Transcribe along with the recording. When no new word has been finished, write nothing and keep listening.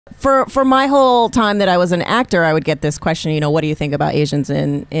For my whole time that I was an actor, I would get this question, what do you think about Asians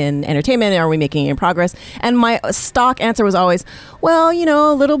in entertainment? Are we making any progress? And my stock answer was always, well,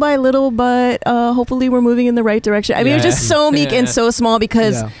 little by little, but hopefully we're moving in the right direction. I mean, it was just so meek and so small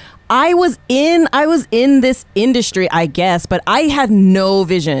because I was in this industry, I guess, but I had no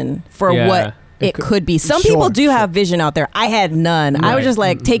vision for what it could be. Some people do have vision out there. I had none. Right. I was just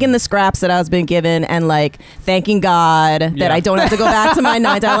taking the scraps that I was been given and thanking God that I don't have to go back to my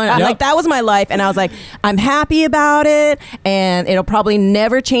 9 to 5. That was my life. And I was like, I'm happy about it. And it'll probably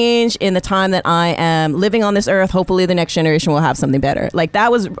never change in the time that I am living on this earth. Hopefully the next generation will have something better.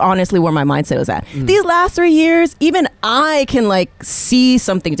 That was honestly where my mindset was at. These last 3 years, even I can see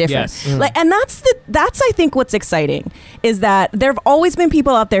something different. Yes. And that's I think what's exciting is that there have always been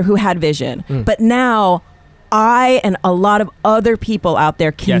people out there who had vision. But now I and a lot of other people out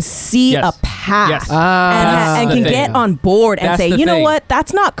there can see a path and can get on board and say, you know what,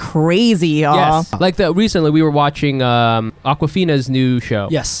 that's not crazy, y'all. Yes. Recently we were watching Awkwafina's new show.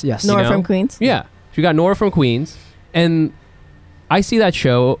 Yes. Nora from Queens. Yeah. She got Nora from Queens. And I see that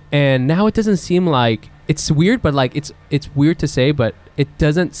show and now it doesn't seem like, it's weird, but it's weird to say, but it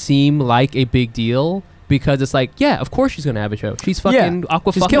doesn't seem like a big deal. Because it's of course she's gonna have a show. She's fucking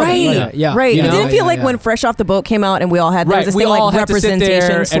Aqua. Right. It didn't feel like when Fresh Off the Boat came out and we all had there was this thing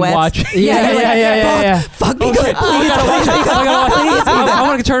representation sweats. And watch. Fuck me good, please. I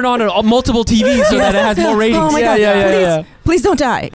want to turn on multiple TVs so that it has more ratings. Oh my god! Please don't die.